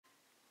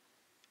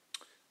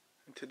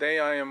Today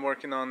I am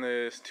working on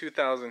this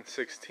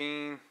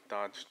 2016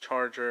 Dodge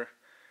Charger.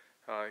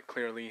 It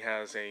clearly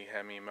has a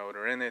Hemi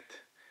motor in it.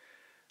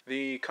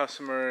 The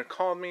customer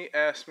called me,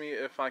 asked me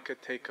if I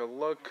could take a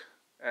look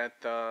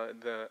at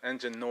the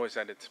engine noise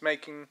that it's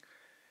making.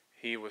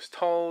 He was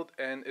told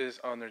and is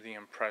under the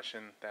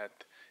impression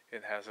that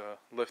it has a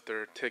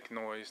lifter tick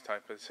noise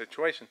type of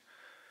situation.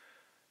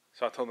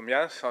 So I told him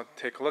yes, I'll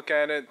take a look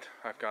at it.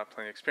 I've got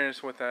plenty of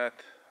experience with that.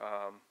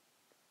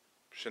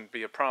 Shouldn't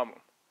be a problem.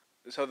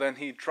 So then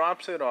he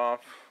drops it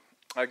off.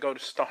 I go to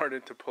start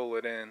it to pull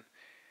it in,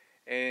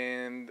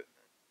 and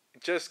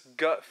just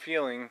gut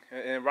feeling,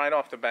 and right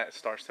off the bat it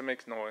starts to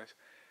make noise.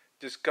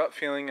 Just gut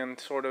feeling and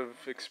sort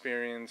of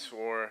experience,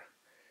 or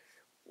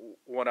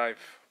what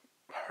I've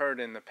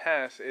heard in the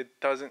past, it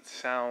doesn't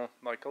sound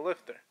like a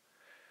lifter.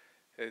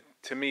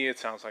 To me it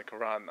sounds like a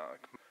rod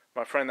knock.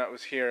 My friend that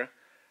was here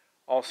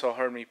also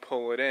heard me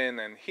pull it in,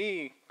 and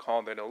he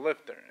called it a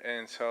lifter.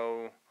 And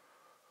so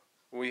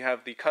we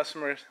have the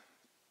customer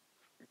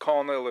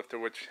calling it a lifter,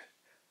 which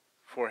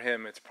for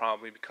him it's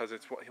probably because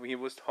it's what he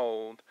was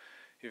told.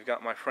 You've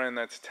got my friend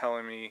that's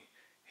telling me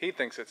he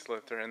thinks it's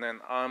lifter, and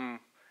then I'm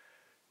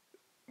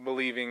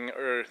believing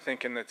or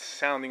thinking it's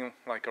sounding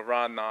like a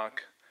rod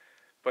knock.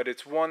 But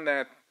it's one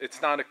that,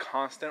 it's not a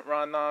constant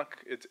rod knock.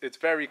 It's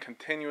very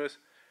continuous,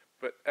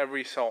 but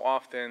every so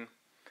often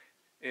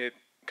it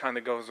kind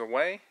of goes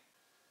away.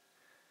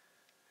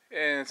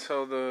 And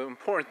so the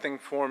important thing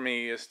for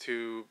me is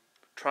to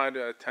try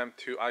to attempt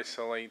to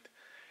isolate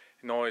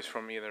noise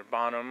from either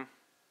bottom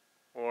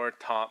or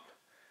top,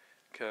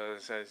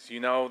 because as you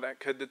know, that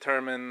could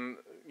determine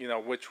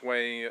which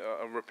way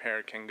a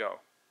repair can go.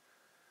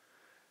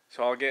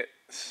 So I'll get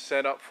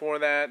set up for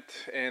that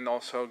and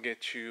also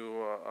get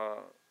you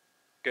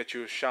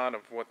a shot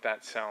of what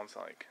that sounds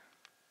like.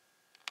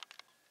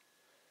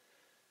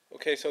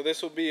 Okay, so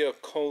this will be a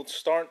cold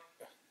start.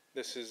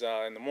 This is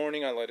in the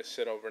morning. I let it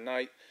sit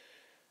overnight.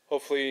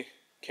 Hopefully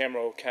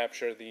camera will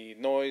capture the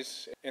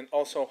noise, and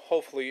also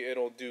hopefully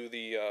it'll do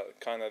the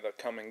kind of the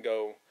come and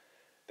go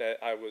that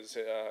I was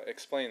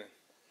explaining.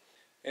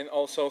 And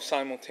also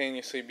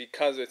simultaneously,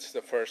 because it's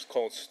the first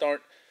cold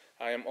start,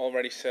 I am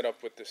already set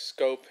up with the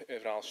scope,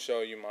 and I'll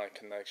show you my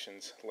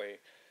connections later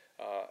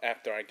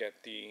after I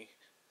get the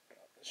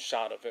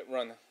shot of it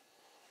running.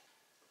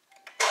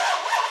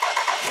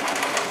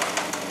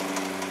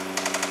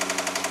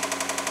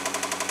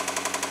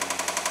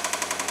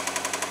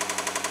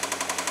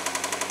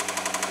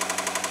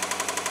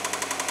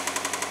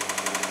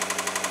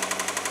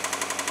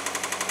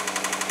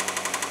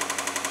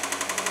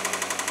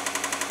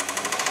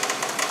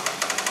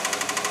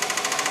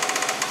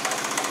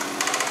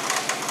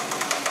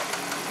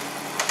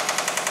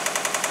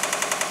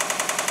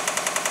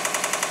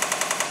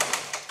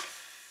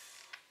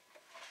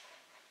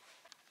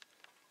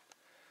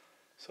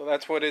 So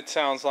that's what it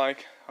sounds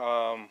like.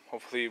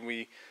 Hopefully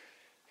we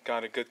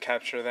got a good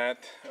capture of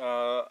that.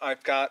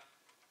 I've got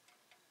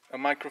a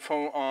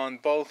microphone on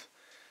both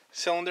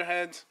cylinder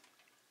heads,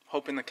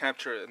 hoping to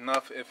capture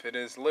enough if it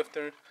is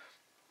lifter.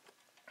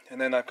 And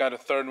then I've got a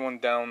third one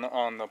down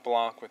on the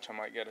block, which I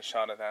might get a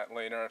shot of that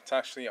later. It's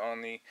actually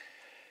on the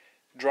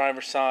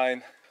driver's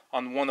side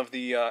on one of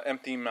the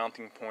empty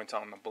mounting points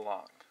on the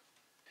block.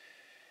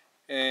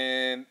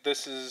 And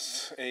this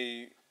is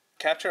a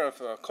capture of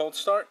a cold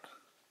start.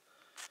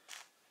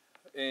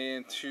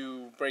 And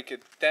to break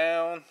it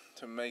down,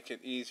 to make it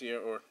easier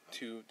or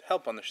to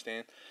help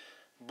understand,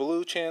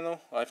 blue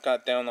channel I've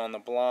got down on the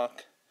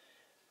block,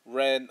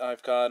 red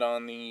I've got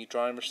on the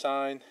driver's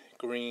side,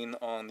 green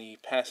on the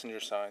passenger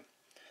side.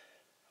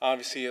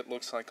 Obviously it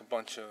looks like a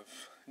bunch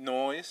of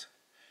noise.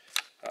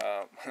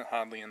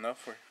 Oddly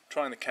enough, we're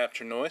trying to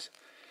capture noise.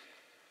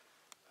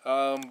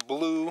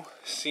 Blue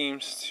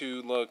seems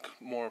to look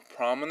more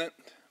prominent,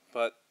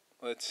 but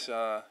let's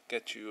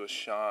get you a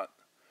shot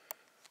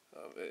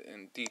of it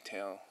in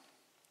detail.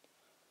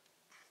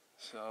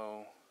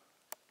 So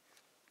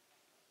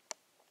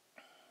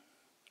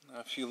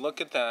if you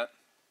look at that,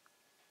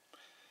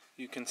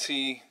 you can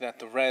see that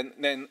the red,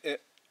 then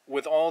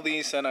with all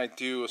these that I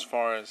do as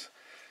far as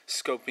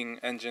scoping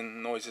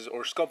engine noises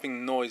or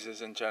scoping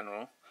noises in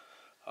general,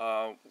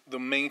 the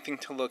main thing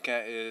to look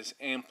at is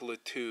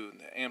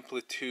amplitude.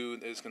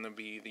 Amplitude is going to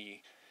be the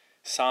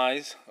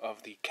size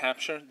of the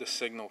capture, the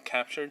signal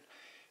captured,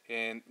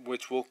 and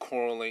which will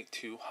correlate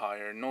to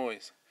higher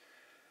noise.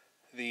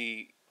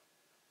 These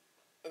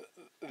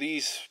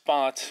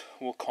spots,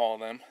 we'll call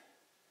them,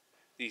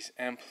 these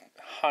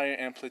higher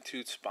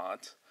amplitude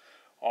spots,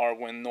 are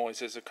when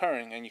noise is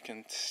occurring, and you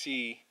can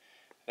see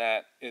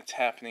that it's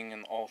happening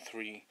in all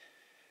three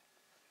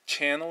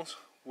channels,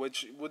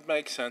 which would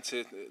make sense.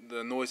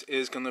 The noise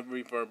is going to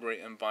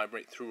reverberate and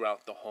vibrate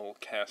throughout the whole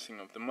casting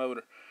of the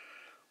motor.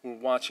 We're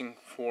watching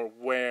for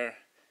where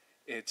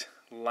it's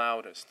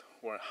loudest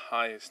or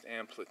highest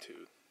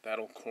amplitude.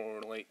 That'll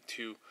correlate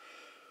to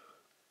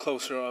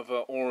closer of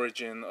an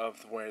origin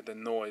of where the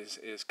noise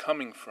is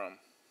coming from.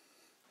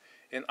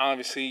 And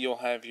obviously you'll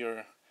have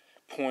your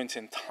points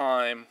in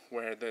time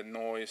where the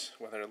noise,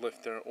 whether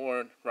lifter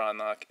or rod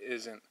knock,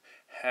 isn't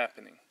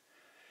happening.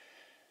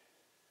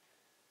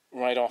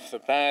 Right off the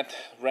bat,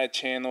 red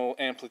channel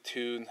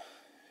amplitude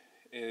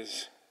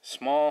is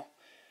small.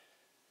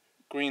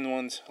 Green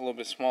one's a little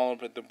bit smaller,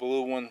 but the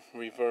blue one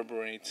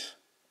reverberates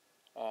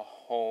a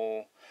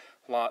whole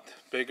lot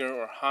bigger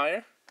or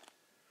higher.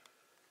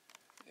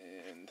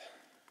 And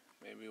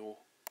maybe we'll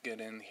get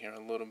in here a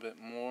little bit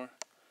more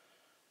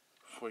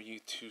for you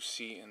to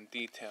see in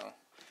detail.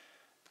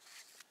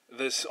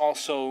 This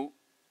also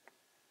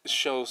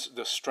shows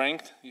the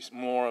strength. It's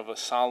more of a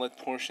solid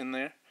portion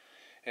there.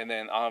 And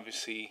then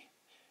obviously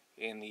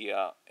in the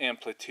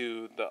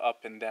amplitude, the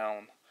up and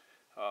down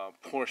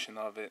portion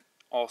of it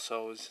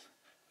also is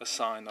a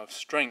sign of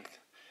strength.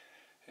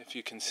 If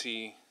you can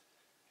see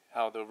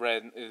how the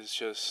red is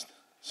just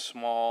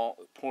small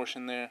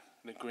portion there,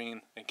 the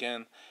green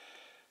again.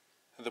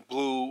 The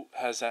blue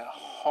has that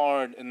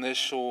hard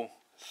initial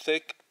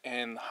thick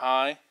and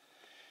high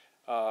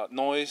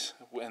noise,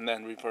 and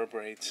then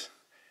reverberates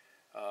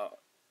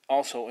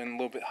also in a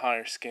little bit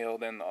higher scale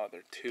than the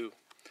other two.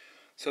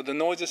 So the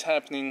noise is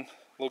happening,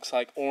 looks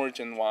like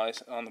origin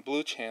wise on the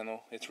blue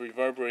channel. It's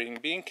reverberating,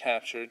 being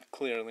captured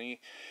clearly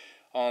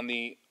on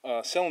the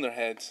cylinder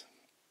heads.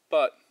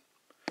 But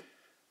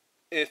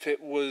if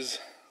it was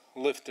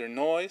lifter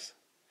noise,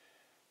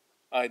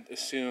 I'd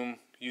assume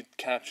you'd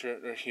capture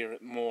it or hear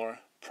it more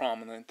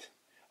prominent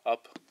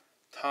up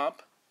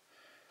top,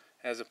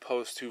 as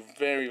opposed to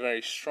very,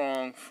 very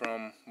strong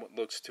from what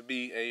looks to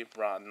be a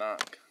rod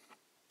knock.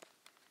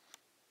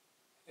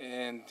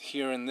 And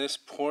here in this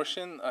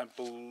portion, I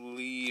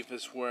believe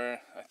is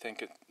where, I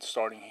think it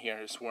starting here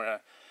is where I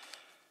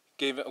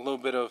gave it a little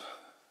bit of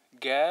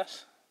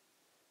gas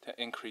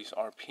to increase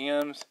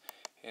RPMs.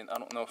 And I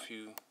don't know if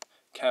you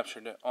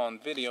captured it on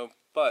video,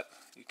 but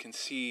you can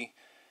see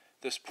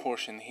this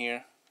portion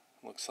here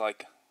looks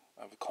like,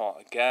 I would call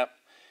it a gap,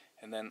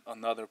 and then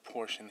another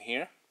portion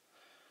here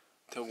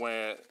to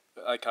where,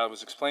 like I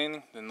was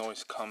explaining, the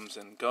noise comes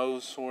and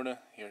goes sorta.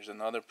 Here's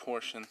another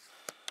portion,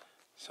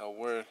 so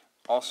we're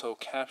also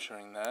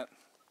capturing that.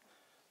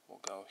 We'll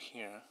go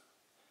here,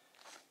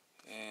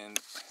 and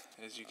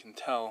as you can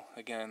tell,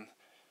 again,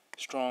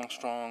 strong,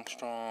 strong,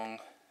 strong.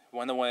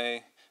 Went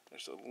away.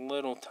 There's a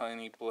little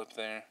tiny blip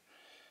there,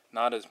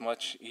 not as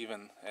much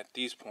even at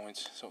these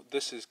points. So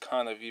this is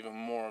kind of even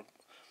more,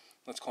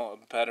 let's call it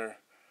a better,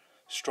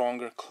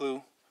 stronger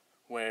clue,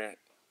 where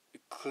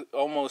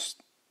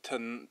almost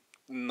to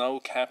no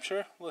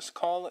capture, let's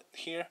call it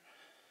here.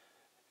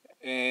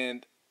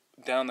 And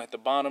down at the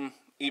bottom,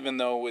 even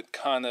though it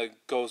kind of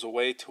goes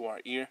away to our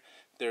ear,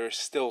 there is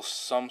still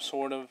some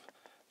sort of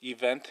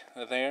event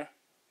there,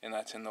 and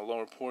that's in the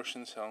lower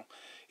portion. So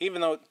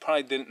even though it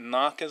probably didn't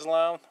knock as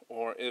loud,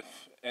 or if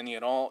any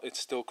at all, it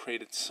still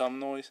created some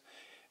noise,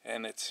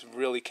 and it's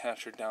really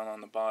captured down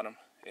on the bottom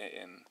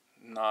and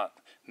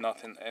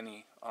nothing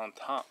any on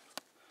top.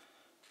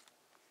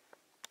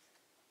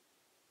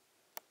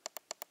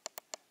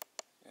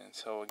 And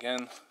so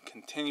again,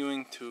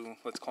 continuing to,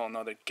 let's call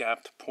another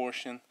gapped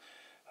portion.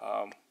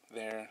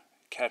 They're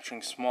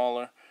capturing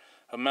smaller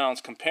amounts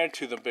compared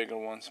to the bigger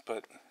ones,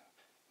 but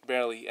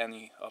barely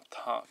any up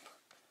top.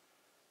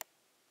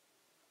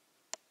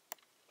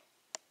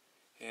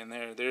 And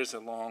there's a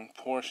long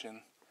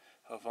portion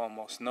of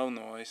almost no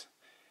noise.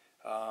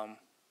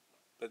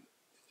 But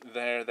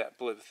there, that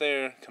blip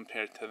there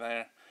compared to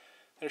there,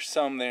 there's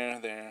some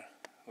there,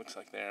 looks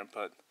like there,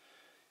 but,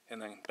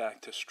 and then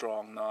back to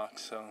strong knock.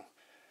 So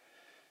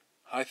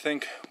I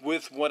think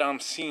with what I'm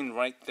seeing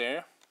right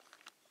there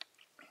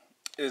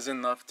is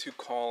enough to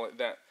call it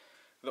that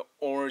the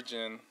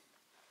origin,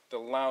 the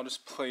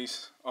loudest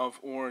place of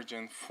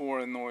origin for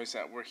a noise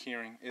that we're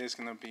hearing is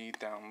going to be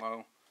down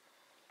low,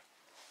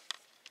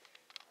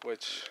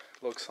 which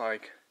looks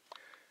like,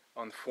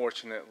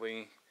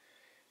 unfortunately,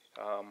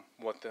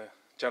 what the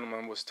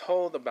gentleman was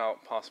told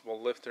about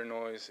possible lifter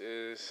noise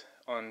is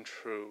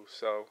untrue.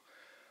 So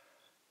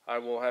I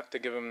will have to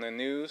give him the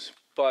news,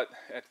 but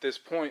at this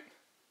point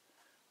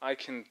I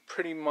can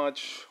pretty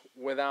much,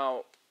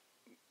 without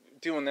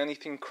doing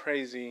anything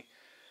crazy,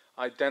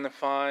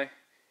 identify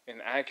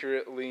and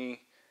accurately,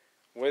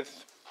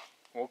 with,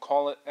 we'll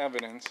call it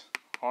evidence,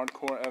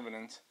 hardcore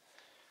evidence,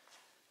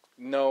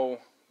 know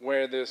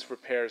where this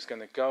repair is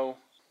going to go.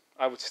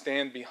 I would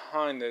stand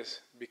behind this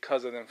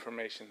because of the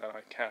information that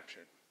I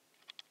captured.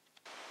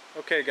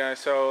 Okay guys,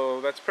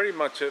 so that's pretty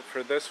much it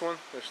for this one.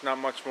 There's not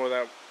much more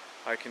that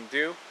I can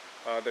do.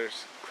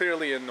 There's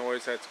clearly a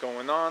noise that's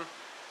going on,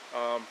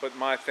 but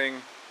my thing,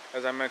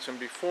 as I mentioned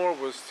before,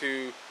 was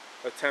to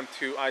attempt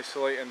to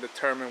isolate and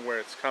determine where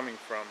it's coming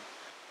from.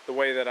 The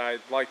way that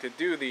I'd like to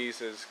do these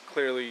is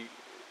clearly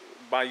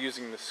by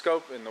using the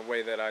scope in the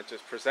way that I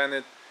just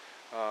presented.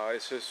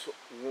 It's just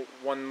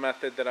one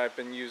method that I've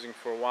been using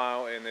for a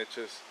while, and it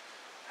just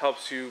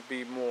helps you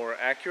be more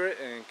accurate,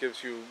 and it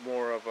gives you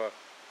more of a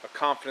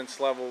confidence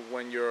level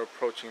when you're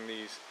approaching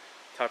these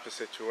type of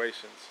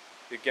situations.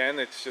 Again,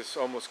 it's just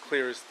almost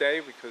clear as day,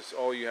 because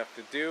all you have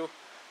to do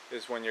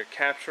is, when you're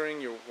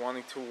capturing, you're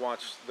wanting to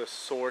watch the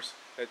source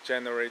it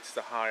generates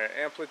the higher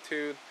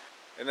amplitude.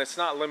 And it's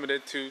not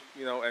limited to,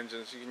 you know,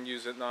 engines. You can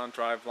use it on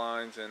drive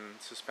lines and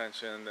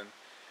suspension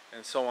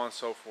and so on and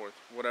so forth.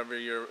 Whatever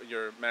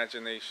your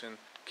imagination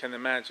can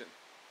imagine.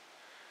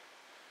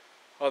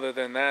 Other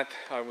than that,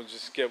 I will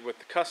just get with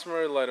the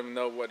customer, let him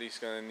know what he's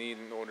going to need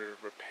in order to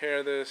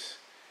repair this.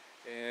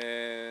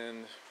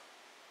 And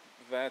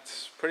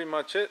that's pretty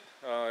much it.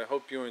 I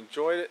hope you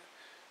enjoyed it.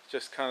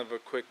 Just kind of a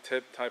quick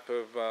tip type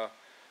of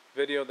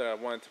video that I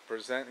wanted to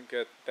present and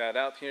get that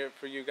out here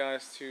for you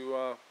guys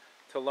to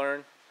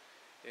learn.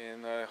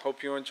 And I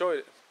hope you enjoyed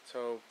it.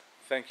 So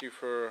thank you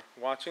for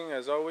watching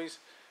as always.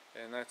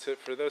 And that's it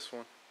for this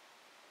one.